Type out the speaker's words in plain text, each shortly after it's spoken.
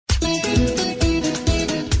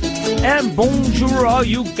And bonjour, all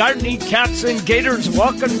you gardening cats and gators.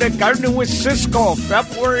 Welcome to Gardening with Ciscoe,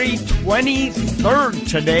 February 23rd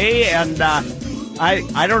today. And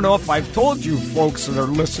I don't know if I've told you folks that are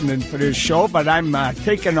listening to this show, but I'm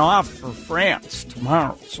taking off for France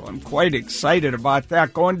tomorrow. So I'm quite excited about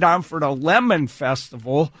that. Going down for the Lemon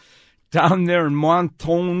Festival down there in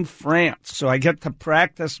Menton, France. So I get to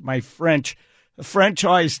practice my French. The French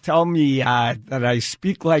always tell me that I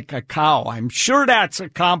speak like a cow. I'm sure that's a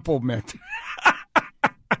compliment.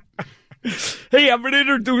 Hey, I'm going to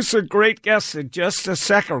introduce a great guest in just a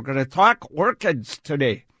second. We're going to talk orchids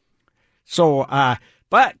today. So,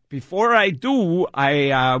 but before I do,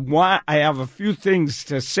 I have a few things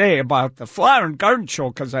to say about the Flower and Garden Show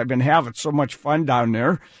because I've been having so much fun down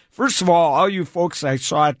there. First of all you folks I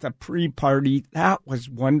saw at the pre-party, that was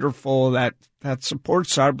wonderful. That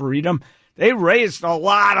supports Arboretum. They raised a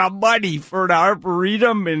lot of money for the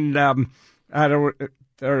Arboretum, and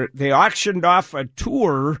they auctioned off a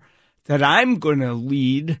tour that I'm going to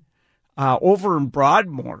lead over in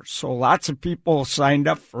Broadmoor. So lots of people signed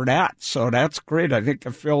up for that. So that's great. I think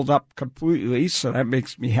it filled up completely, so that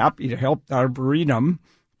makes me happy to help the Arboretum.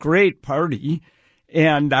 Great party.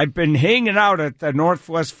 And I've been hanging out at the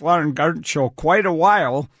Northwest Flower and Garden Show quite a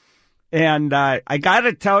while, and I got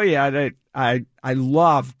to tell you that I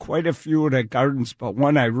love quite a few of the gardens, but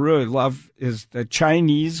one I really love is the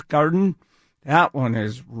Chinese garden. That one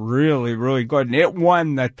is really, really good, and it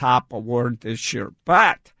won the top award this year.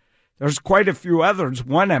 But there's quite a few others.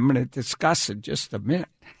 One I'm going to discuss in just a minute.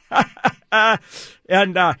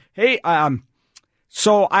 And, hey,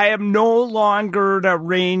 so I am no longer the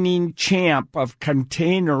reigning champ of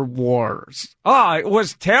Container Wars. Oh, it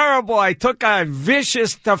was terrible. I took a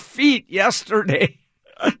vicious defeat yesterday.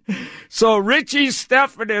 So Richie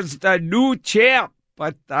Stephan is the new champ,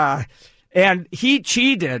 but and he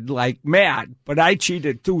cheated like mad, but I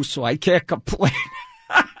cheated too, so I can't complain.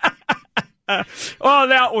 Oh,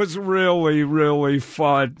 that was really, really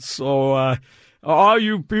fun. So all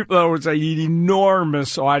you people, there was an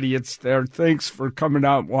enormous audience there. Thanks for coming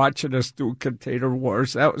out and watching us do Container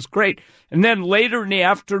Wars. That was great. And then later in the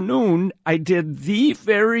afternoon, I did the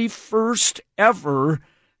very first ever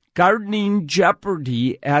Gardening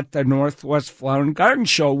Jeopardy at the Northwest Flower and Garden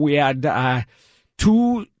Show. We had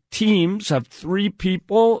two teams of three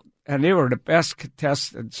people, and they were the best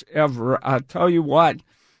contestants ever. I'll tell you what.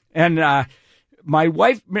 And my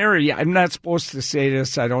wife, Mary, I'm not supposed to say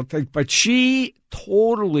this, I don't think, but she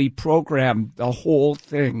totally programmed the whole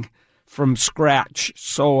thing from scratch.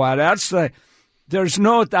 So there's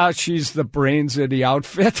no doubt she's the brains of the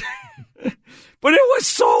outfit. But it was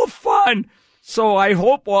so fun. So I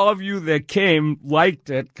hope all of you that came liked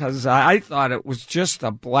it, because I thought it was just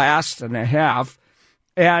a blast and a half.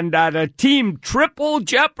 And the team Triple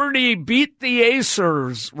Jeopardy beat the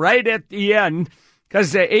Acers right at the end,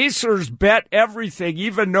 because the Acers bet everything,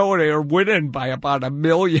 even though they were winning by about 1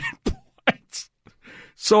 million points.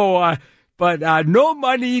 So, but no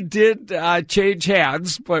money did change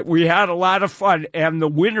hands, but we had a lot of fun. And the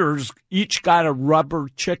winners each got a rubber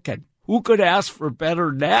chicken. Who could ask for better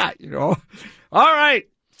than that, you know? All right,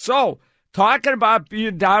 so talking about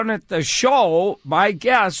being down at the show, my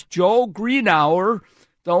guest, Joe Greenauer,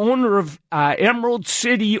 the owner of Emerald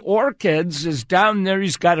City Orchids, is down there.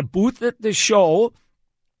 He's got a booth at the show,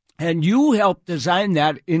 and you helped design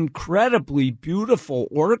that incredibly beautiful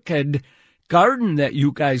orchid garden that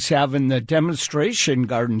you guys have in the demonstration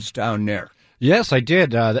gardens down there. Yes, I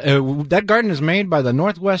did. That garden is made by the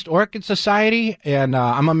Northwest Orchid Society, and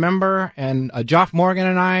I'm a member, and Geoff Morgan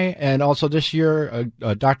and I, and also this year,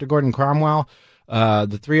 Dr. Gordon Cromwell,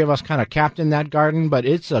 the three of us kind of captained that garden, but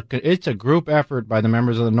it's a group effort by the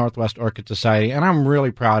members of the Northwest Orchid Society, and I'm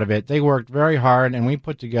really proud of it. They worked very hard, and we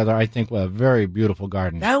put together, I think, a very beautiful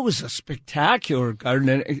garden. That was a spectacular garden,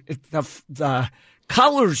 and the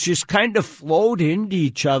colors just kind of flowed into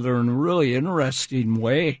each other in a really interesting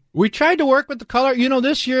way. We tried to work with the color. You know,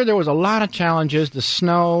 this year there was a lot of challenges. The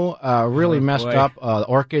snow really messed up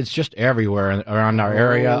orchids just everywhere around our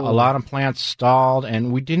area. A lot of plants stalled,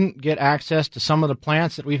 and we didn't get access to some of the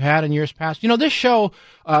plants that we've had in years past. You know, this show,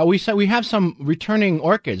 we have some returning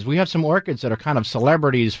orchids. We have some orchids that are kind of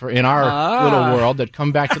celebrities in our little world that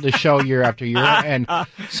come back to the show year after year, and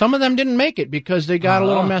some of them didn't make it because they got a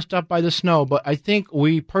little messed up by the snow. But I think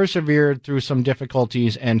we persevered through some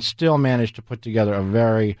difficulties and still managed to put together a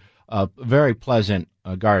very pleasant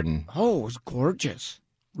garden. Oh, it was gorgeous.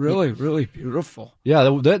 Really, really beautiful. Yeah,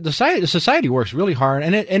 the society works really hard,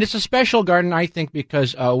 and it's a special garden, I think,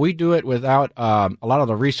 because we do it without a lot of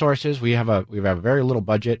the resources. We have a very little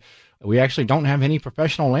budget. We actually don't have any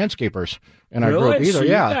professional landscapers in our group either. So you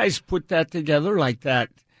guys put that together like that.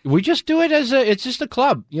 We just do it it's just a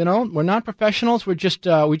club, We're not professionals. We just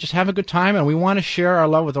have a good time, and we want to share our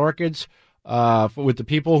love with orchids with the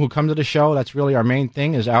people who come to the show. That's really our main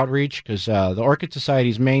thing, is outreach, because the Orchid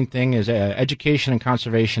Society's main thing is education and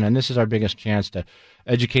conservation, and this is our biggest chance to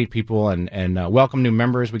educate people and welcome new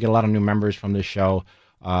members. We get a lot of new members from this show.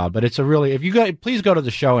 But it's please go to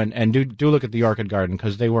the show and do look at the Orchid Garden,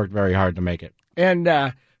 because they worked very hard to make it.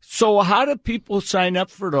 And so how do people sign up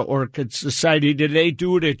for the Orchid Society? Do they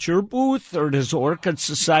do it at your booth, or does the Orchid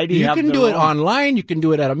Society have You can do it own? online. You can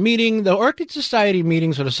do it at a meeting. The Orchid Society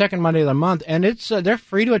meetings are the second Monday of the month, and they're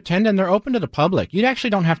free to attend, and they're open to the public. You actually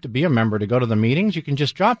don't have to be a member to go to the meetings. You can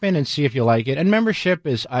just drop in and see if you like it. And membership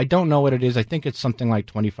is, I don't know what it is. I think it's something like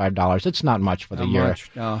 $25. It's not much for the year. Much,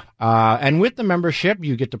 no. And with the membership,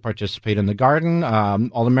 you get to participate in the garden.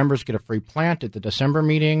 All the members get a free plant at the December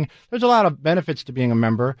meeting. There's a lot of benefits to being a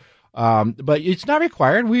member. But it's not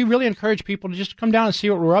required. We really encourage people to just come down and see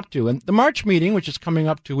what we're up to. And the March meeting, which is coming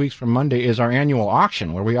up 2 weeks from Monday, is our annual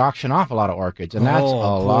auction, where we auction off a lot of orchids, and that's a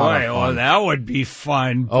lot of fun. Oh, that would be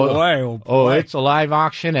fun. It's a live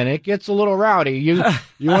auction, and it gets a little rowdy. You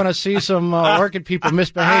want to see some orchid people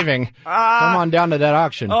misbehaving? Come on down to that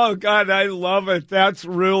auction. Oh God, I love it. That's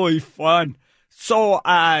really fun. So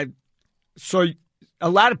a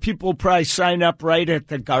lot of people probably sign up right at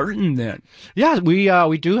the garden then. Yeah,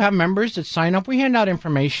 we do have members that sign up. We hand out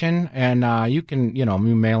information, and you can, you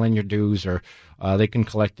mail in your dues, or they can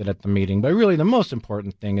collect it at the meeting. But really, the most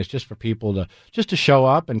important thing is just for people to show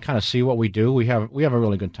up and kind of see what we do. We have a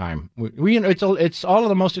really good time. It's all of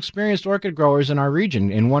the most experienced orchid growers in our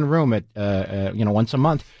region in one room at once a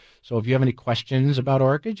month. So if you have any questions about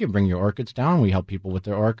orchids, you bring your orchids down. We help people with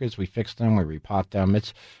their orchids. We fix them. We repot them.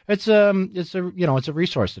 It's a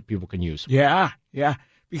resource that people can use. Yeah.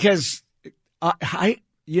 Because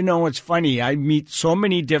it's funny. I meet so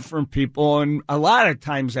many different people, and a lot of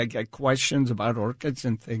times I get questions about orchids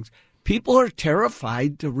and things. People are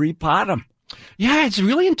terrified to repot them. Yeah, it's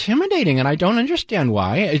really intimidating, and I don't understand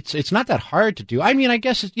why. It's not that hard to do. I mean, I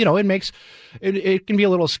guess it can be a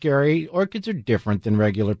little scary. Orchids are different than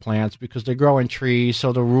regular plants because they grow in trees,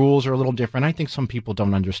 so the rules are a little different. I think some people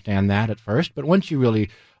don't understand that at first, but once you really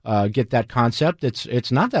get that concept,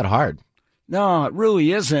 it's not that hard. No, it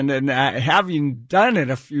really isn't, and having done it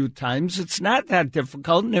a few times, it's not that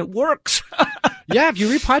difficult, and it works. Yeah, if you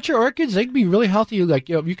repot your orchids, they can be really healthy. Like,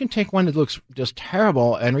 you can take one that looks just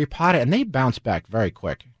terrible and repot it, and they bounce back very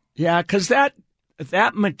quick. Yeah, because that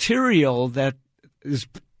material that is,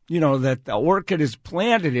 that the orchid is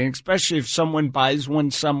planted in, especially if someone buys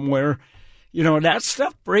one somewhere, that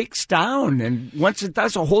stuff breaks down, and once it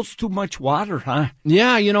does, it holds too much water, huh?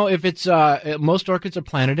 Yeah, if it's most orchids are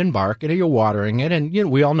planted in bark, and you're watering it, and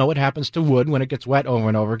we all know what happens to wood when it gets wet over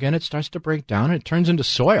and over again. It starts to break down, and it turns into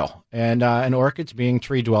soil. And orchids, being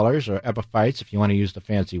tree dwellers or epiphytes, if you want to use the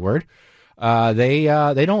fancy word, they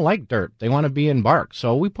don't like dirt. They want to be in bark.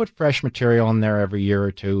 So we put fresh material in there every year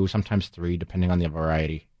or two, sometimes 3, depending on the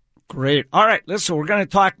variety. Great. All right, listen, we're going to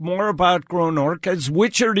talk more about growing orchids.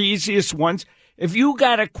 Which are the easiest ones? If you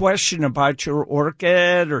got a question about your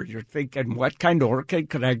orchid, or you're thinking, what kind of orchid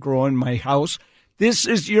could I grow in my house? This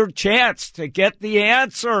is your chance to get the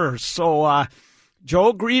answer. So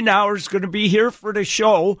Joe Greenhour is going to be here for the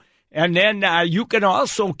show. And then you can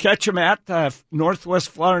also catch him at the Northwest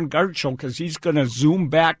Flower and Garden Show, because he's going to zoom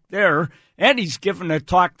back there. And he's giving a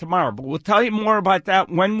talk tomorrow. But we'll tell you more about that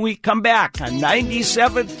when we come back on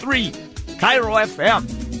 97.3 Cairo FM.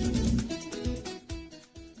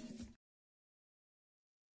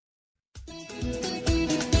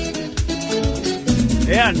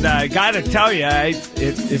 And I got to tell you,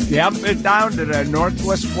 if you haven't been down to the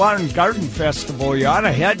Northwest Flower and Garden Festival, you ought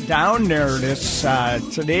to head down there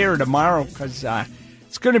today or tomorrow, because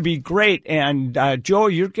it's going to be great. And, Joe,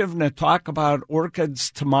 you're giving a talk about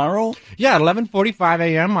orchids tomorrow? Yeah, at 11:45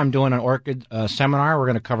 a.m., I'm doing an orchid seminar. We're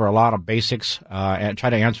going to cover a lot of basics and try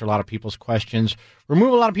to answer a lot of people's questions,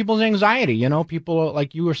 remove a lot of people's anxiety. People,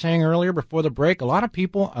 like you were saying earlier before the break, a lot of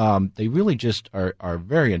people, they really just are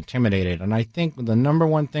very intimidated. And I think the number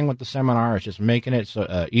one thing with the seminar is just making it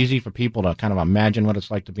so easy for people to kind of imagine what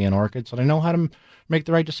it's like to be an orchid, so they know how to make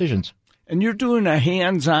the right decisions. And you're doing a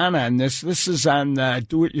hands-on on this. This is on the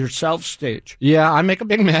do-it-yourself stage. Yeah, I make a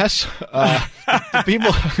big mess. The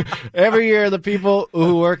people every year, the people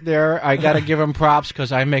who work there, I got to give them props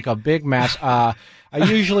because I make a big mess. I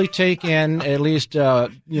usually take in at least 2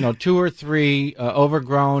 or 3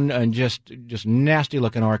 overgrown and just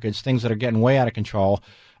nasty-looking orchids, things that are getting way out of control.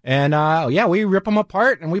 And we rip them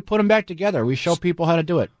apart and we put them back together. We show people how to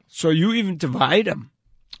do it. So you even divide them.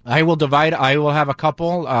 I will divide. I will have a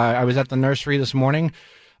couple. I was at the nursery this morning.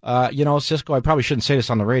 Ciscoe, I probably shouldn't say this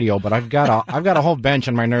on the radio, but I've got a whole bench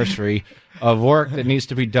in my nursery of work that needs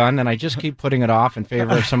to be done, and I just keep putting it off in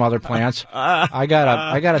favor of some other plants. I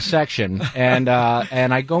got a section, and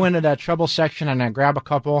I go into that treble section and I grab a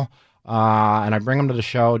couple. And I bring them to the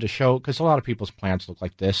show because a lot of people's plants look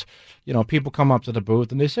like this. People come up to the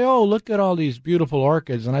booth and they say, "Oh, look at all these beautiful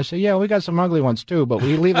orchids." And I say, "Yeah, we got some ugly ones too, but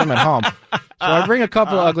we leave them at home." So I bring a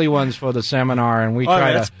couple of ugly ones for the seminar, and we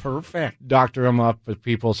try to perfect. Doctor them up with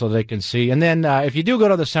people so they can see. And then if you do go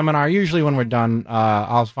to the seminar, usually when we're done,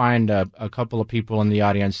 I'll find a couple of people in the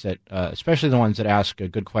audience that, especially the ones that ask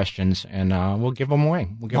good questions, and we'll give them away.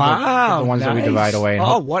 We'll give the ones that we divide away.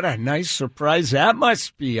 What a nice surprise that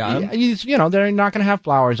must be. They're not going to have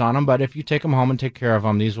flowers on them, but if you take them home and take care of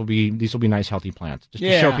them, these will be nice, healthy plants, just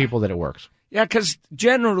to show people that it works. Yeah, because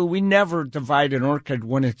generally we never divide an orchid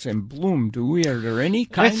when it's in bloom, do we? Are there any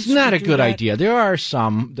kinds? It's not a good idea. There are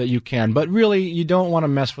some that you can, but really you don't want to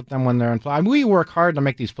mess with them when they're in flower. We work hard to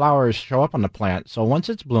make these flowers show up on the plant, so once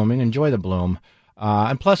it's blooming, enjoy the bloom.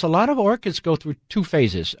 And plus, a lot of orchids go through two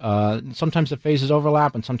phases. Sometimes the phases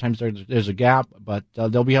overlap, and sometimes there's a gap, but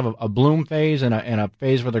they'll have a bloom phase and a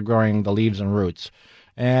phase where they're growing the leaves and roots.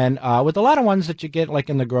 And with a lot of ones that you get like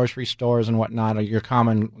in the grocery stores and whatnot, or your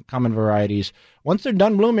common varieties, once they're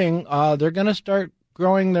done blooming, they're going to start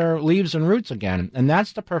growing their leaves and roots again, and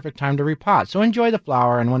that's the perfect time to repot. So enjoy the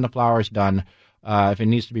flower, and when the flower is done, if it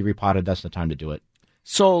needs to be repotted, that's the time to do it.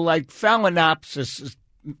 So like Phalaenopsis is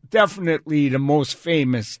definitely the most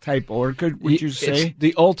famous type of orchid, would you say? It's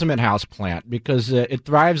the ultimate house plant because it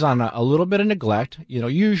thrives on a little bit of neglect.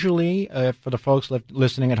 Usually for the folks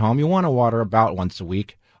listening at home, you want to water about once a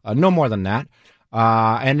week, no more than that.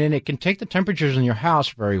 And then it can take the temperatures in your house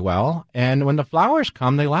very well. And when the flowers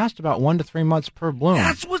come, they last about 1 to 3 months per bloom.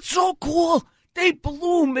 That's what's so cool. They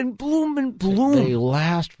bloom and bloom and bloom. They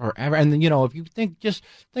last forever. And, if you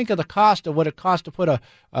think of the cost of what it costs to put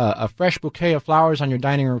a fresh bouquet of flowers on your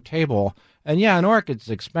dining room table. And, yeah, an orchid's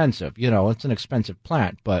expensive. It's an expensive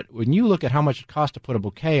plant. But when you look at how much it costs to put a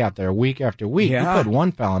bouquet out there week after week, you put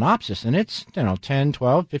one Phalaenopsis, and it's, 10,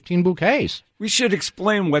 12, 15 bouquets. We should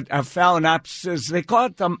explain what a Phalaenopsis is. They call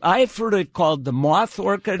it I've heard it called the moth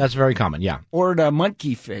orchid. That's very common, yeah. Or the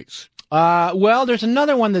monkey face. Well, there's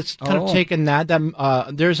another one that's kind of taken that.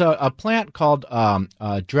 There's a plant called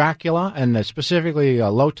Dracula, and specifically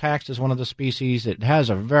Lotax is one of the species. It has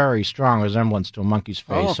a very strong resemblance to a monkey's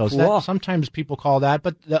face. Sometimes people call that.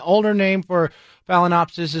 But the older name for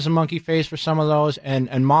Phalaenopsis is a monkey face for some of those,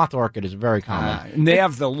 and moth orchid is very common. And they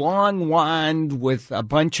have the long wand with a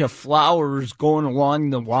bunch of flowers going along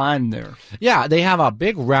the wand there. Yeah, they have a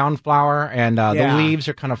big round flower, and the leaves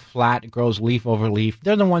are kind of flat. It grows leaf over leaf.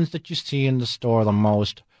 They're the ones that you see in the store the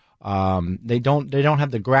most. They don't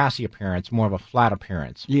have the grassy appearance, more of a flat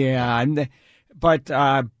appearance. Yeah, but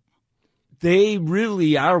they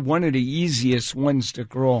really are one of the easiest ones to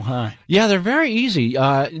grow, huh? Yeah, they're very easy.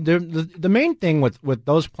 The main thing with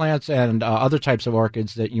those plants and other types of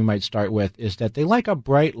orchids that you might start with is that they like a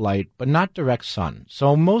bright light, but not direct sun.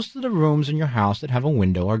 So most of the rooms in your house that have a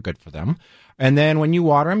window are good for them. And then when you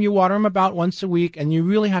water them about once a week, and you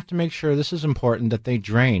really have to make sure, this is important, that they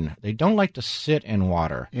drain. They don't like to sit in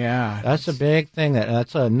water. Yeah. That's a big thing.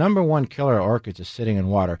 That's a number one killer of orchids is sitting in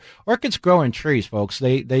water. Orchids grow in trees, folks.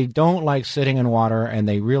 They don't like sitting in water, and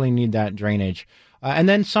they really need that drainage. And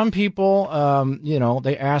then some people,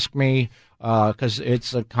 they ask me, because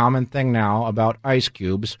it's a common thing now, about ice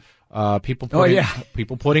cubes. People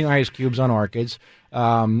putting ice cubes on orchids.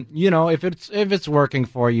 If it's working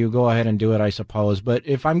for you, go ahead and do it, I suppose. But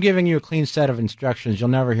if I'm giving you a clean set of instructions, you'll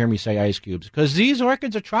never hear me say ice cubes, because these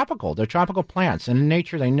orchids are tropical. They're tropical plants, and in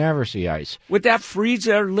nature they never see ice. Would that freeze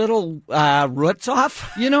their little roots off?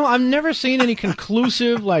 I've never seen any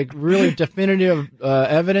conclusive, really definitive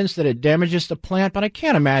evidence that it damages the plant, but I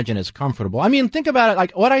can't imagine it's comfortable. I mean, think about it.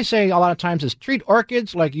 Like what I say a lot of times is treat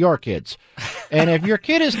orchids like your kids. And if your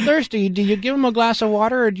kid is thirsty, do you give them a glass of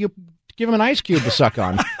water, or do you give them an ice cube to suck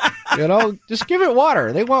on? Just give it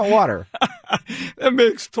water. They want water. That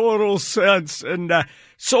makes total sense. And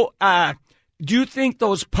so do you think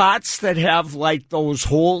those pots that have those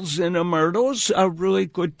holes in them, are those a really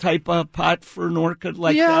good type of pot for an orchid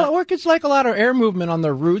like that? Yeah, orchids like a lot of air movement on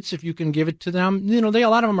their roots if you can give it to them. A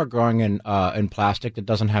lot of them are growing in plastic that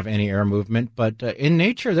doesn't have any air movement, but in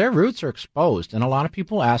nature their roots are exposed. And a lot of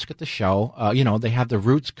people ask at the show, they have the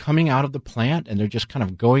roots coming out of the plant and they're just kind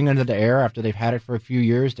of going into the air after they've had it for a few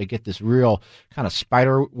years. They get this real kind of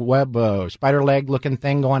spider leg looking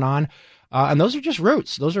thing going on. And those are just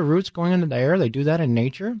roots. Those are roots going into the air. They do that in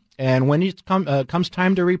nature. And when it comes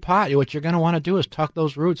time to repot, what you're going to want to do is tuck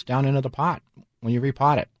those roots down into the pot when you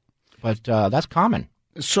repot it. But that's common.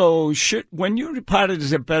 So when you repot it,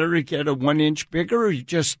 is it better to get a 1 inch bigger, or you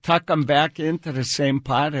just tuck them back into the same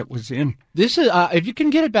pot it was in? This is if you can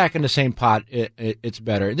get it back in the same pot, it's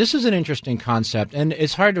better. This is an interesting concept, and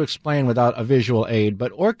it's hard to explain without a visual aid.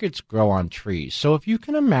 But orchids grow on trees, so if you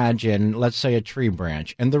can imagine, let's say, a tree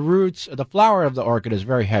branch, and the flower of the orchid is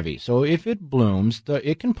very heavy. So if it blooms,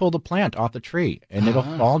 it can pull the plant off the tree, and it'll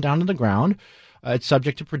fall down to the ground. It's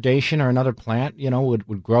subject to predation, or another plant,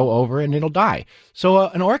 would grow over it and it'll die. So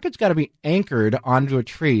an orchid's got to be anchored onto a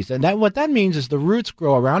tree. And what that means is the roots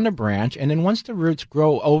grow around a branch, and then once the roots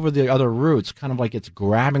grow over the other roots, kind of like it's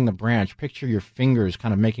grabbing the branch. Picture your fingers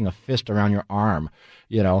kind of making a fist around your arm,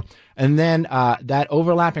 And then that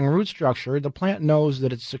overlapping root structure, the plant knows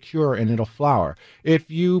that it's secure and it'll flower. If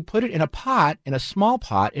you put it in a pot, in a small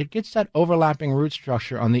pot, it gets that overlapping root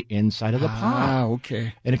structure on the inside of the pot. Ah,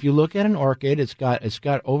 okay. And if you look at an orchid, it's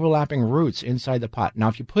got overlapping roots inside the pot. Now,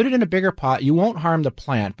 if you put it in a bigger pot, you won't harm the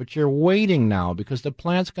plant, but you're waiting now because the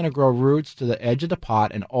plant's going to grow roots to the edge of the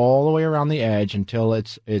pot and all the way around the edge until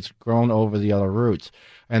it's grown over the other roots.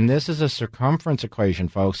 And this is a circumference equation,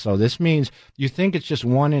 folks. So this means you think it's just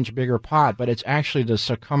 1 inch bigger pot, but it's actually the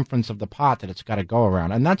circumference of the pot that it's got to go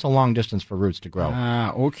around. And that's a long distance for roots to grow.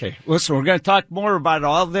 Okay. Listen, we're going to talk more about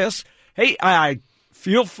all this. Hey,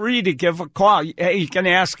 feel free to give a call. Hey, you can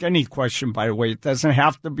ask any question, by the way. It doesn't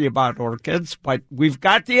have to be about orchids, but we've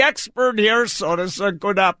got the expert here, so this is a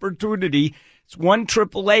good opportunity. It's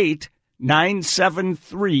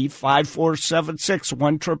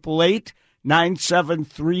 1-888-973-5476,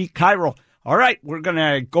 1-888-973-KIRO. All right, we're going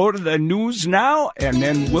to go to the news now, and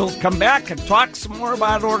then we'll come back and talk some more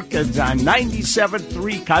about orchids on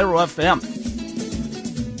 97.3 KIRO FM.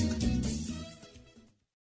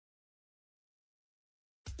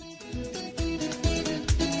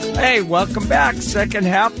 Hey, welcome back. Second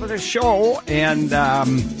half of the show, and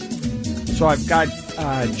so I've got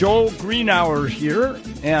Joe Greenhour here,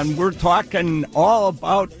 and we're talking all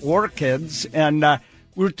about orchids, and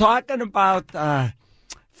we're talking about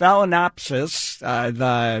Phalaenopsis,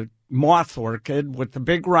 the moth orchid with the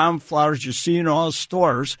big round flowers you see in all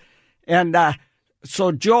stores. And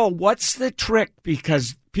so, Joe, what's the trick?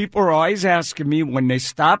 Because people are always asking me, when they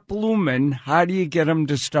stop blooming, how do you get them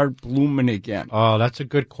to start blooming again? Oh, that's a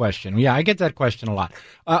good question. Yeah, I get that question a lot.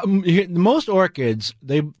 Most orchids,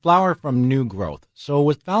 they flower from new growth. So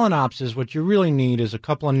with Phalaenopsis, what you really need is a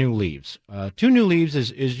couple of new leaves. 2 new leaves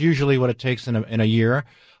is usually what it takes in a year.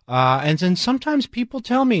 And then sometimes people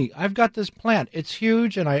tell me, I've got this plant. It's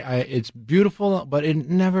huge and it's beautiful, but it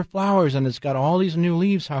never flowers, and it's got all these new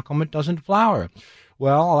leaves. How come it doesn't flower?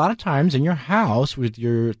 Well, a lot of times in your house with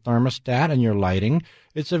your thermostat and your lighting,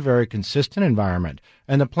 it's a very consistent environment.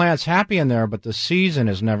 And the plant's happy in there, but the season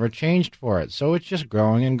has never changed for it. So it's just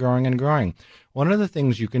growing and growing and growing. One of the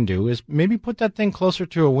things you can do is maybe put that thing closer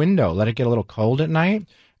to a window. Let it get a little cold at night.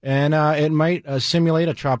 And it might simulate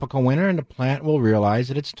a tropical winter, and the plant will realize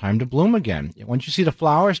that it's time to bloom again. Once you see the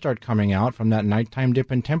flowers start coming out from that nighttime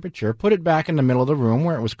dip in temperature, put it back in the middle of the room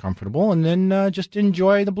where it was comfortable, and then just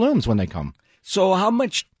enjoy the blooms when they come. So how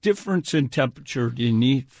much difference in temperature do you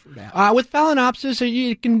need for that? With Phalaenopsis,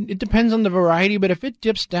 it depends on the variety, but if it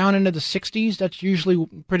dips down into the 60s, that's usually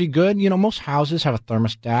pretty good. Most houses have a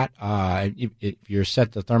thermostat. If you're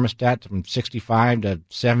set the thermostat from 65 to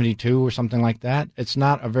 72 or something like that, it's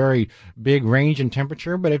not a very big range in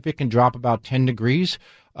temperature, but if it can drop about 10 degrees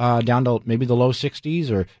down to maybe the low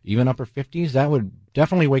 60s or even upper 50s, that would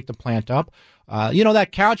definitely wake the plant up.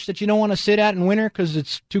 That couch that you don't want to sit at in winter because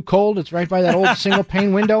it's too cold. It's right by that old single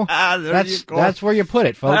pane window. That's where you put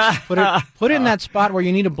it, folks. Put it in that spot where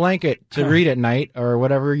you need a blanket to read at night or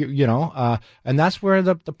whatever. And that's where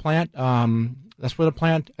the plant. That's where the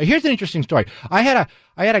plant. Here's an interesting story. I had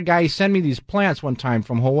a guy send me these plants one time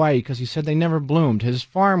from Hawaii because he said they never bloomed. His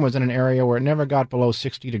farm was in an area where it never got below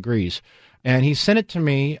 60 degrees, and he sent it to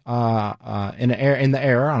me in the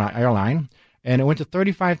air on an airline. And it went to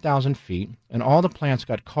 35,000 feet, and all the plants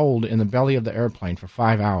got cold in the belly of the airplane for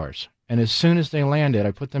 5 hours. And as soon as they landed,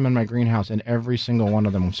 I put them in my greenhouse, and every single one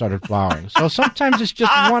of them started flowering. So sometimes it's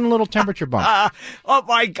just one little temperature bump. Oh,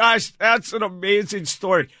 my gosh, that's an amazing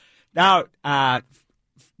story. Now,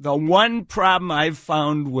 the one problem I've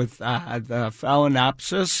found with the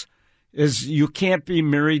Phalaenopsis is you can't be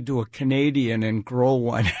married to a Canadian and grow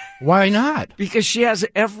one. Why not? Because she has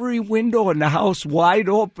every window in the house wide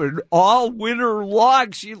open all winter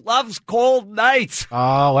long. She loves cold nights.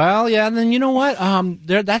 Oh, well, yeah, then you know what?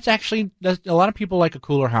 That's a lot of people like a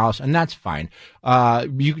cooler house, and that's fine.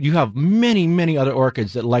 You have many, many other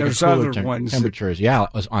orchids that like cooler temperatures. Yeah,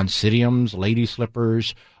 oncidiums, lady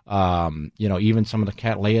slippers, Even some of the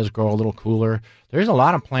cattleyas grow a little cooler. There's a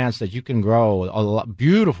lot of plants that you can grow,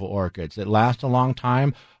 beautiful orchids that last a long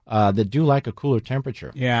time, that do like a cooler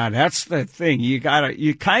temperature. Yeah, that's the thing. You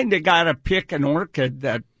kind of gotta pick an orchid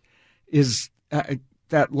that is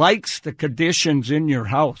that likes the conditions in your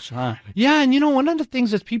house, huh? Yeah, and one of the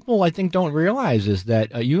things that people I think don't realize is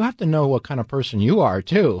that you have to know what kind of person you are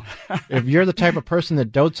too. If you're the type of person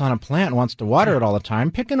that dotes on a plant and wants to water it all the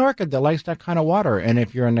time, pick an orchid that likes that kind of water. And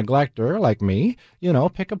if you're a neglector like me,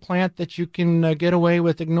 pick a plant that you can get away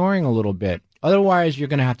with ignoring a little bit. Otherwise, you're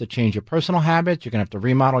going to have to change your personal habits. You're going to have to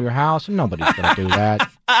remodel your house, and nobody's going to do that.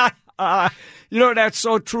 That's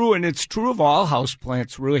so true, and it's true of all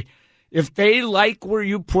houseplants, really. If they like where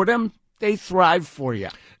you put them, they thrive for you.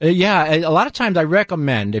 A lot of times I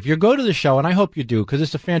recommend, if you go to the show, and I hope you do, because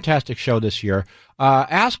it's a fantastic show this year,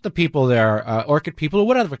 ask the people there, orchid people, or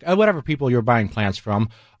whatever people you're buying plants from,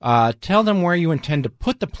 tell them where you intend to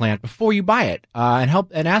put the plant before you buy it,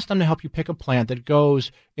 and ask them to help you pick a plant that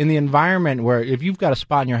goes in the environment where, if you've got a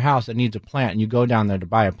spot in your house that needs a plant and you go down there to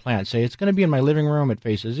buy a plant, say it's going to be in my living room, it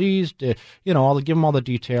faces east, give them all the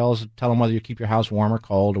details, tell them whether you keep your house warm or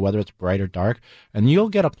cold, or whether it's bright or dark, and you'll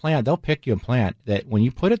get a plant. They'll pick you a plant that when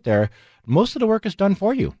you put it there, most of the work is done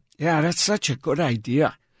for you. Yeah, that's such a good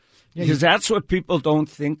idea. Because that's what people don't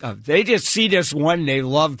think of. They just see this one they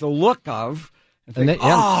love the look of. And think,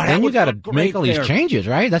 then you got to make all these changes,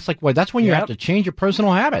 right? That's that's when you have to change your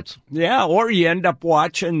personal habits. Yeah, or you end up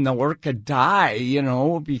watching the orchid die,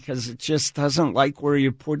 because it just doesn't like where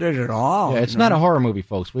you put it at all. Yeah, it's not a horror movie,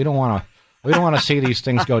 folks. We don't want to see these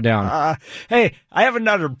things go down. Hey, I have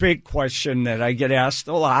another big question that I get asked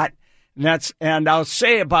a lot. And I'll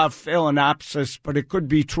say about Phalaenopsis, but it could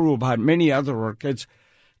be true about many other orchids.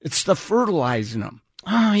 It's the fertilizing them.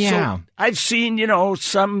 Oh, yeah. So I've seen,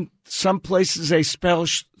 some places they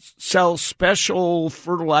sell special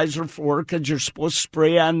fertilizer for orchids. You're supposed to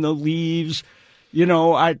spray on the leaves. It's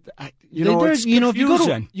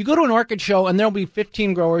confusing. You go to an orchid show and there'll be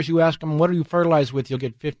 15 growers. You ask them, what do you fertilize with? You'll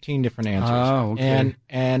get 15 different answers. Oh, okay.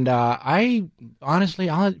 And I honestly,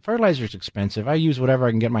 fertilizer's expensive. I use whatever I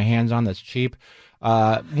can get my hands on that's cheap.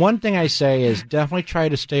 One thing I say is definitely try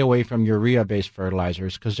to stay away from urea-based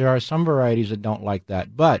fertilizers, because there are some varieties that don't like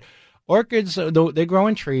that. But orchids, they grow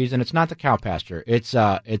in trees, and it's not the cow pasture. It's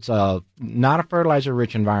not a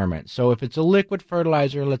fertilizer-rich environment. So if it's a liquid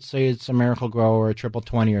fertilizer, let's say it's a Miracle Grow or a Triple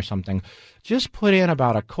 20 or something, just put in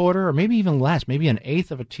about a quarter or maybe even less, maybe an eighth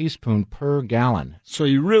of a teaspoon per gallon. So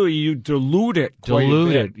you dilute it quite a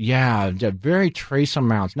bit. Yeah, very trace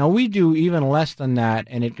amounts. Now, we do even less than that,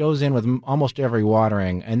 and it goes in with almost every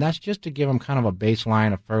watering, and that's just to give them kind of a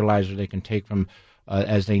baseline of fertilizer they can take from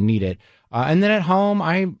as they need it. And then at home,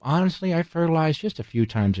 I fertilize just a few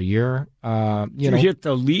times a year. Do you hit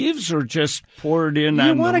the leaves or just pour it in on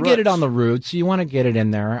the roots? You want to get it on the roots. You want to get it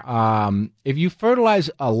in there. If you fertilize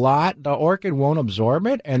a lot, the orchid won't absorb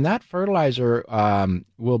it, and that fertilizer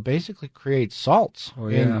will basically create salts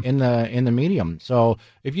in the medium. So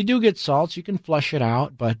if you do get salts, you can flush it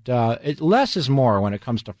out, but less is more when it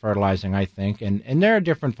comes to fertilizing, I think. And there are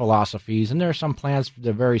different philosophies, and there are some plants that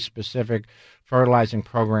are very specific fertilizing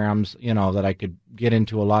programs, that I could get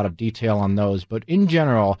into a lot of detail on those. But in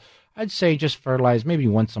general, I'd say just fertilize maybe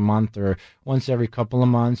once a month or once every couple of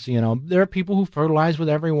months. There are people who fertilize with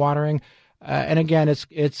every watering. And again,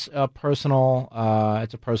 it's a personal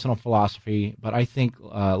philosophy, but I think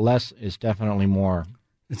less is definitely more.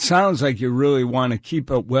 It sounds like you really want to keep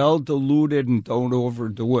it well diluted and don't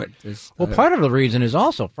overdo it. Part of the reason is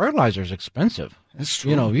also fertilizer is expensive. That's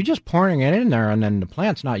true. You're just pouring it in there and then the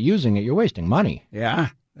plant's not using it. You're wasting money. Yeah,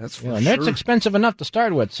 that's for sure. And that's expensive enough to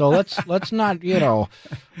start with. So let's not, we don't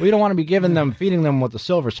want to be feeding them with a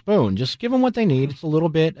silver spoon. Just give them what they need. It's a little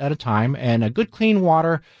bit at a time, and a good clean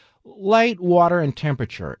water. Light water and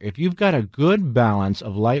temperature. If you've got a good balance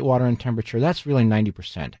of light water and temperature, that's really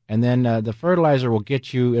 90%. And then the fertilizer will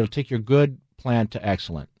it'll take your good plant to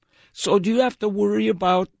excellent. So do you have to worry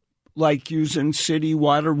about using city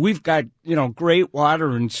water? We've got, great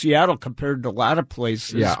water in Seattle compared to a lot of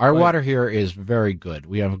places. Yeah, our water here is very good.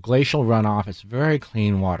 We have glacial runoff. It's very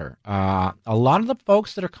clean water. A lot of the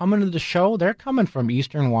folks that are coming to the show, they're coming from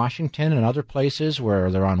eastern Washington and other places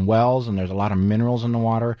where they're on wells and there's a lot of minerals in the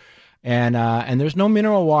water. And there's no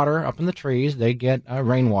mineral water up in the trees. They get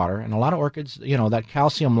rainwater. And a lot of orchids, that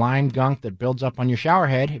calcium lime gunk that builds up on your shower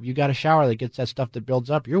head, if you got a shower that gets that stuff that builds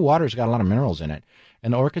up, your water's got a lot of minerals in it.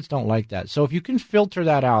 And the orchids don't like that. So if you can filter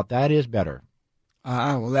that out, that is better.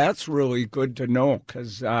 Well, that's really good to know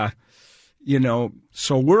because,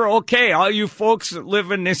 so we're okay. All you folks that live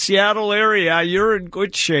in the Seattle area, you're in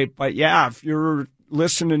good shape. But, yeah, if you're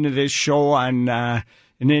listening to this show on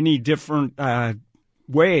in any different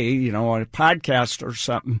way, you know, on a podcast or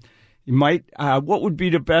something, you might. What would be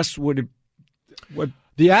the best?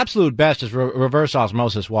 The absolute best is reverse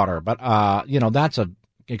osmosis water, but you know, that's a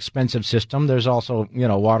expensive system. There's also, you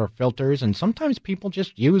know, water filters, and sometimes people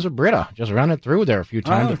just use a Brita, just run it through there a few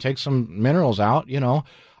times to take some minerals out, you know.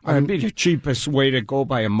 That'd be the cheapest way to go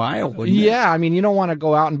by a mile, wouldn't it? Yeah, I mean, you don't want to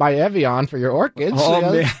go out and buy Evian for your orchids.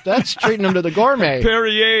 That's treating them to the gourmet.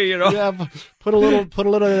 Perrier, you know. Yeah, put a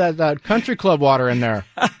little of that country club water in there.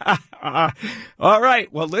 All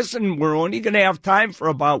right. Well, listen, we're only going to have time for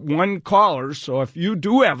about one caller. So if you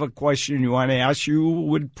do have a question you want to ask, you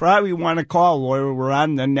would probably want to call while we're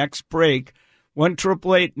on the next break.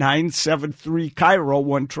 1-888-973-KIRO,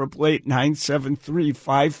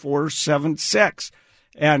 1-888-973-5476.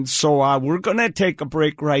 And so we're going to take a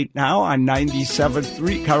break right now on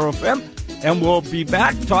 97.3 KIRO FM, and we'll be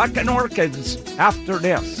back talking orchids after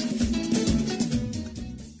this.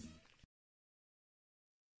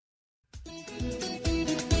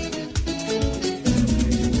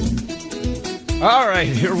 All right,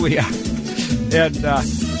 here we are. And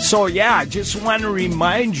I just want to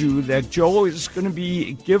remind you that Joe is going to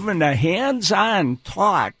be giving a hands-on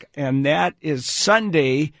talk, and that is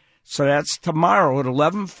Sunday. So that's tomorrow at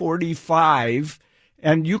 11:45,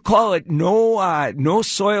 and you call it no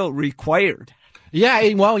soil required.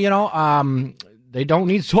 Yeah, well, you know, they don't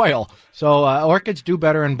need soil. So orchids do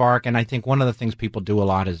better in bark, and I think one of the things people do a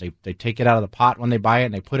lot is they take it out of the pot when they buy it,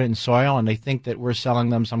 and they put it in soil, and they think that we're selling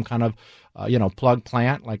them some kind of plug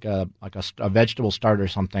plant, like a vegetable start or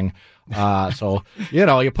something. So, you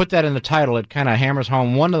know, you put that in the title, it kind of hammers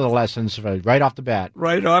home one of the lessons right off the bat.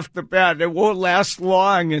 Right off the bat. It won't last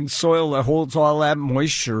long in soil that holds all that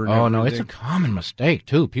moisture. Oh, no, it's a common mistake,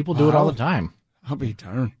 too. People do it all the time. I'll be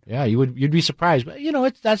darned. Yeah, you'd be surprised. But, you know,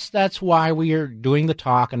 that's why we are doing the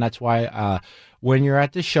talk, and that's why when you're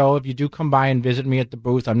at the show, if you do come by and visit me at the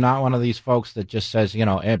booth, I'm not one of these folks that just says, you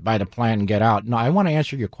know, buy the plant and get out. No, I want to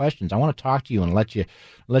answer your questions. I want to talk to you and let you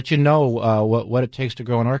know what it takes to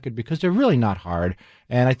grow an orchid, because they're really not hard.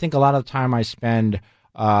 And I think a lot of the time I spend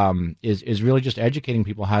is really just educating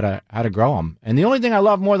people how to grow them. And the only thing I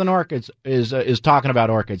love more than orchids is talking about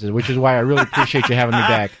orchids, which is why I really appreciate you having me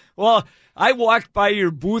back. Well, I walked by your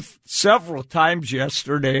booth several times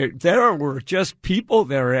yesterday. There were just people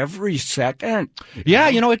there every second. Yeah,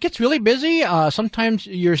 you know, it gets really busy. Sometimes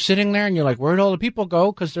you're sitting there and you're like, where'd all the people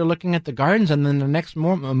go? Because they're looking at the gardens, and then the next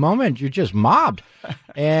moment you're just mobbed.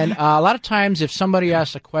 And a lot of times if somebody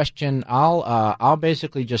asks a question, I'll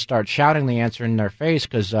basically just start shouting the answer in their face,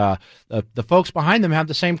 because the folks behind them have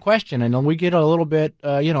the same question. And then we get a little bit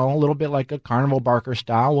like a carnival barker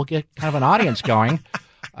style. We'll get kind of an audience going.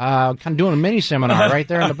 Kind of doing a mini seminar right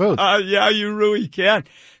there in the booth. Yeah, you really can.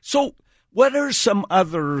 So what are some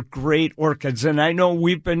other great orchids? And I know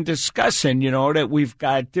we've been discussing, you know, that we've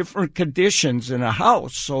got different conditions in a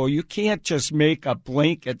house, so you can't just make a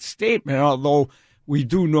blanket statement, although we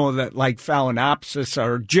do know that, like, Phalaenopsis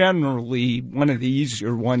are generally one of the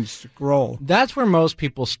easier ones to grow. That's where most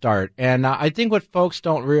people start. And I think what folks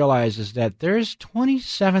don't realize is that there's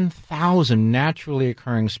 27,000 naturally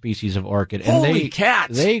occurring species of orchid. And Holy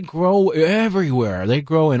cats! They grow everywhere. They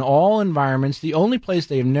grow in all environments. The only place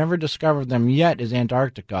they've never discovered them yet is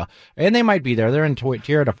Antarctica. And they might be there. They're in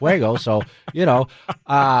Tierra del Fuego, so, you know.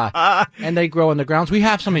 And they grow in the grounds. We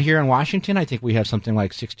have some here in Washington. I think we have something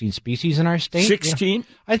like 16 species in our state. 16?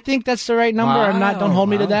 I think that's the right number. Wow, Don't hold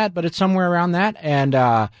me to that, but it's somewhere around that. And,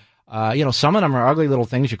 you know, some of them are ugly little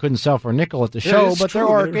things you couldn't sell for a nickel at the show, but they're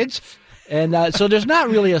orchids. And so there's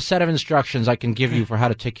not really a set of instructions I can give you for how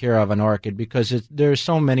to take care of an orchid, because there's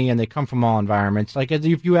so many and they come from all environments. Like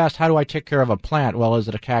if you asked, how do I take care of a plant? Well, is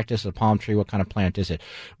it a cactus, a palm tree? What kind of plant is it?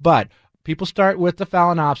 But people start with the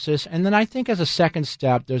Phalaenopsis, and then I think as a second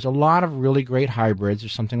step, there's a lot of really great hybrids.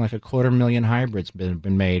 There's something like 250,000 hybrids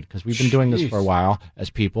been made, because we've been doing this for a while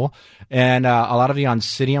as people. And a lot of the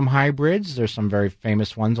Oncidium hybrids, there's some very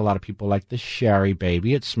famous ones. A lot of people like the Sherry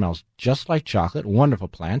Baby. It smells just like chocolate. Wonderful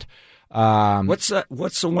plant. What's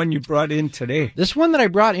the one you brought in today? This one that I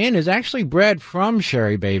brought in is actually bred from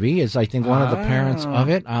Sherry Baby. Is I think one of the parents of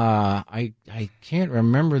it. I can't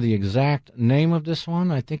remember the exact name of this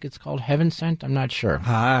one. I think it's called Heaven Sent. I'm not sure.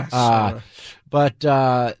 But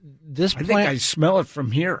this plant, I think I smell it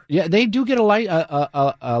from here. Yeah, they do get a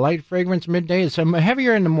light fragrance midday. It's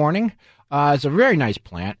heavier in the morning. It's a very nice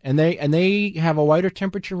plant, and they have a wider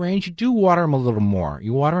temperature range. You do water them a little more.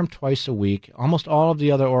 You water them twice a week. Almost all of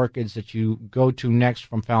the other orchids that you go to next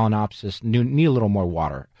from Phalaenopsis need a little more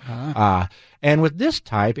water. And with this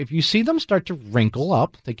type, if you see them start to wrinkle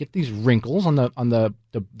up, they get these wrinkles on the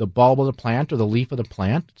bulb of the plant or the leaf of the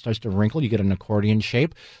plant. It starts to wrinkle. You get an accordion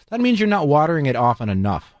shape. That means you're not watering it often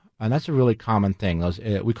enough. And that's a really common thing.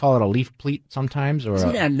 We call it a leaf pleat sometimes.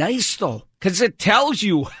 Isn't that nice, though? Because it tells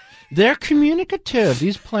you. They're communicative.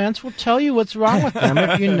 These plants will tell you what's wrong with them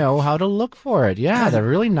if you know how to look for it. Yeah, they're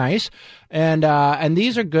really nice. And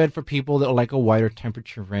these are good for people that like a wider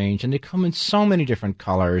temperature range. And they come in so many different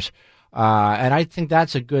colors. And I think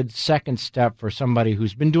that's a good second step for somebody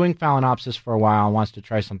who's been doing Phalaenopsis for a while and wants to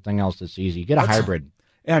try something else that's easy. Get a hybrid.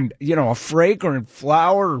 And, a fragrant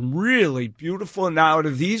flower, really beautiful. Now,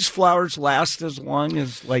 do these flowers last as long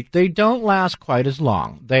as, They don't last quite as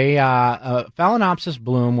long. Phalaenopsis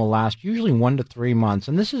bloom will last usually 1 to 3 months,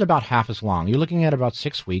 and this is about half as long. You're looking at about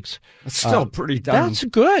 6 weeks. That's still pretty darn. That's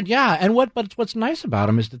good, yeah. And what's nice about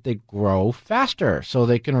them is that they grow faster, so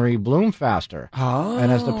they can rebloom faster. Oh,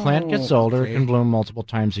 and as the plant gets older, it can bloom multiple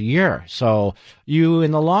times a year. So you,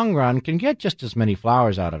 in the long run, can get just as many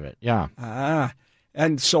flowers out of it, yeah.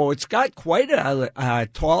 And so it's got quite a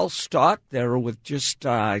tall stalk there with just,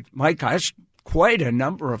 my gosh, quite a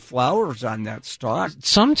number of flowers on that stalk.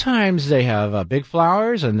 Sometimes they have big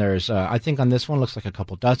flowers, and there's, I think on this one looks like a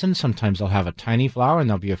couple dozen. Sometimes they'll have a tiny flower, and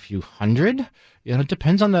there'll be a few hundred. It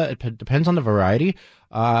depends on the variety.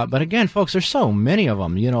 But again, folks, there's so many of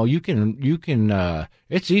them. You can.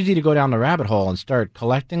 It's easy to go down the rabbit hole and start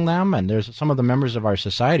collecting them. And there's some of the members of our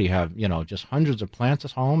society have, just hundreds of plants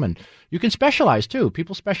at home, and you can specialize too.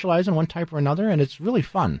 People specialize in one type or another, and it's really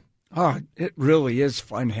fun. Oh, it really is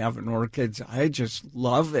fun having orchids. I just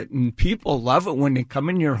love it, and people love it when they come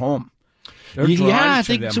in your home. I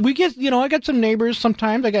think so. We get, I got some neighbors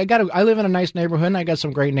sometimes. I live in a nice neighborhood, and I got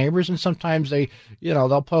some great neighbors, and sometimes they,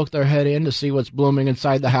 they'll poke their head in to see what's blooming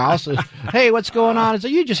inside the house. Hey, what's going on? So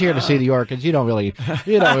you're just here to see the orchids. You don't really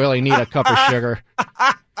need a cup of sugar.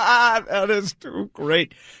 That is too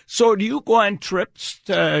great. So do you go on trips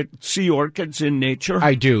to see orchids in nature?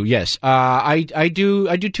 I do, yes. I do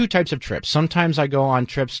 2 types of trips. Sometimes I go on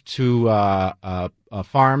trips to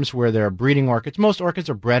farms where they're breeding orchids. Most orchids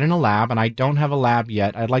are bred in a lab, and I don't have a lab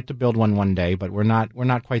yet. I'd like to build one day, but we're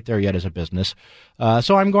not quite there yet as a business.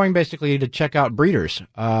 So I'm going basically to check out breeders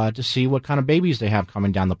to see what kind of babies they have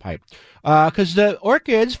coming down the pipe. Because the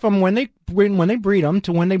orchids, from when they breed them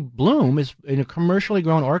to when they bloom, is in a commercially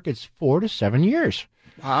grown orchids 4 to 7 years.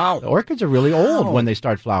 Wow. The orchids are really old when they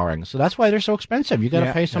start flowering, so that's why they're so expensive. You got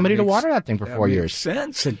to pay somebody to water that thing for 4 years. Makes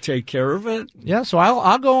sense, and take care of it. Yeah, so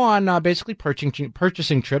I'll go on basically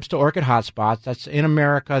purchasing trips to orchid hotspots. That's in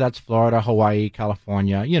America. That's Florida, Hawaii,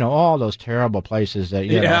 California. All those terrible places that.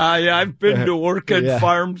 Yeah, I've been to orchid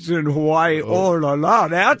farms in Hawaii. Oh la la,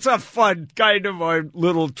 that's a fun kind of a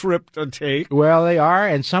little trip to take. Well, they are,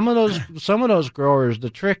 and some of those growers.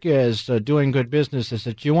 The trick is doing good business is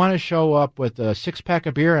that you want to show up with a 6-pack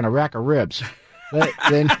of beer and a rack of ribs.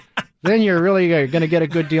 Then you're really going to get a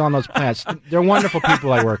good deal on those plants. They're wonderful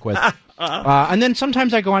people I work with. And then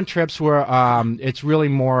sometimes I go on trips where it's really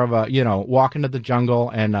more of a, walk into the jungle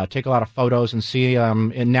and take a lot of photos and see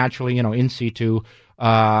naturally, in situ.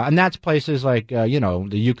 And that's places like, the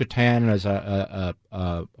Yucatan is a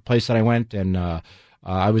place that I went, and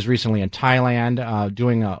I was recently in Thailand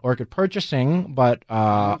doing orchid purchasing, but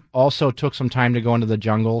also took some time to go into the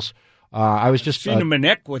jungles. I've seen them in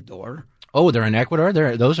Ecuador. Oh, they're in Ecuador.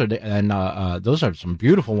 Those are some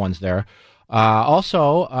beautiful ones there.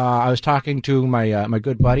 Also, I was talking to my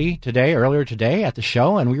good buddy earlier today at the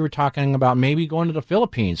show, and we were talking about maybe going to the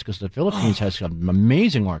Philippines, because the Philippines has some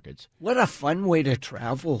amazing orchids. What a fun way to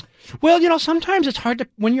travel. Well, sometimes it's hard to,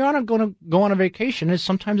 when you're going to go on a vacation,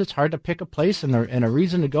 sometimes it's hard to pick a place and a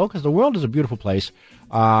reason to go, because the world is a beautiful place,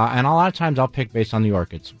 and a lot of times I'll pick based on the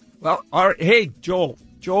orchids. Well, all right. Hey, Joel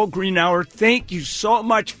Greenhour, thank you so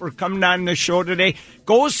much for coming on the show today.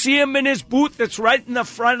 Go see him in his booth that's right in the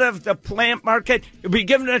front of the plant market. He'll be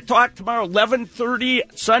giving a talk tomorrow,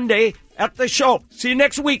 11:30 Sunday at the show. See you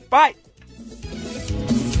next week. Bye.